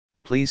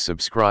Please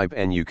subscribe,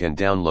 and you can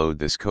download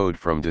this code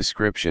from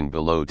description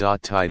below.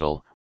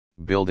 Title: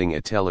 Building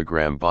a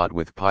Telegram bot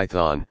with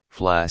Python,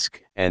 Flask,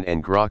 and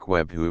Ngrok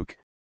webhook,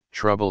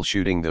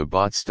 troubleshooting the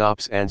bot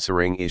stops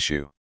answering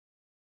issue.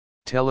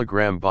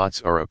 Telegram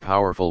bots are a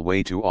powerful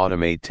way to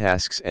automate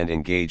tasks and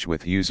engage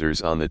with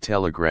users on the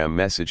Telegram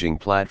messaging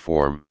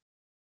platform.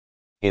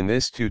 In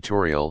this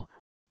tutorial,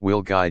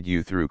 we'll guide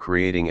you through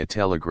creating a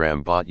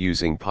Telegram bot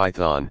using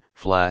Python,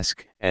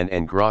 Flask, and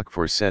Ngrok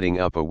for setting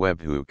up a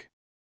webhook.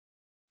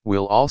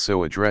 We'll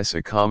also address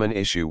a common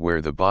issue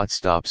where the bot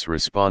stops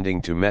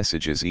responding to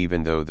messages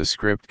even though the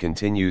script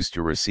continues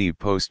to receive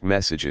post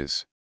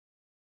messages.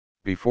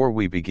 Before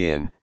we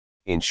begin,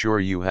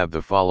 ensure you have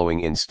the following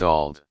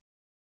installed.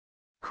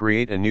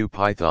 Create a new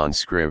Python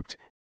script,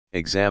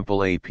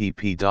 example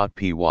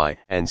app.py,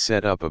 and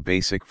set up a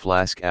basic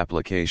Flask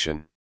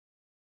application.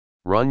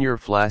 Run your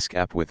Flask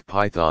app with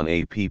Python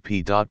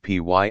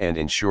app.py and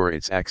ensure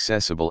it's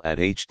accessible at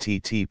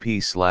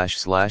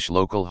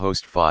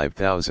http://localhost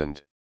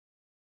 5000.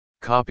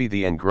 Copy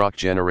the Ngrok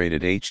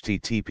generated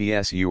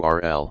HTTPS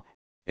URL,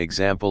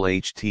 example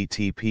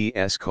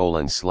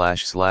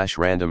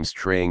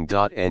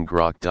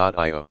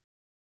https://randomstring.ngrok.io.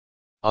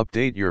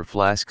 Update your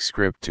Flask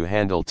script to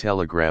handle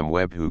Telegram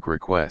webhook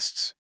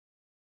requests.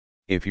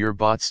 If your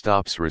bot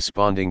stops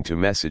responding to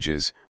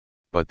messages,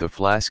 but the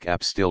Flask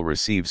app still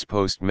receives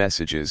post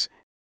messages,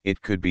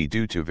 it could be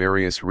due to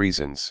various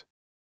reasons.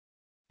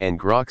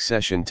 Ngrok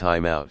session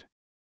timeout.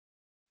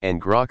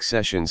 Ngrok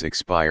sessions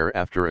expire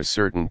after a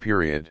certain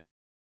period.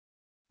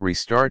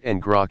 Restart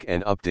Ngrok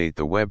and update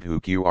the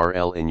webhook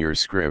URL in your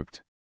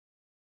script.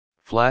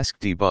 Flask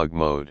debug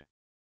mode.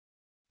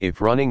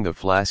 If running the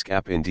Flask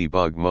app in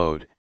debug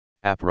mode,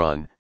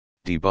 app.run,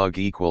 debug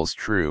equals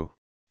true,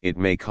 it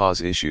may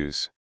cause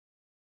issues.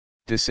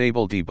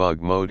 Disable debug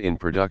mode in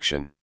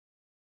production.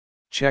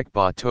 Check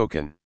bot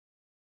token.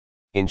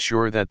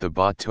 Ensure that the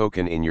bot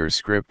token in your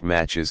script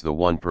matches the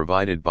one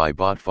provided by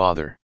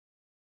BotFather.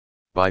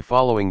 By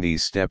following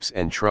these steps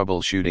and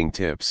troubleshooting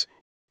tips,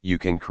 you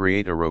can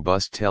create a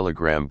robust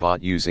Telegram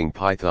bot using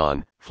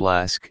Python,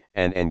 Flask,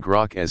 and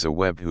Ngrok as a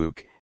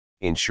webhook,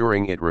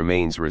 ensuring it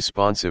remains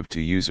responsive to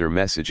user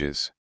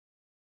messages.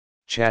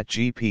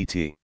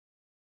 ChatGPT.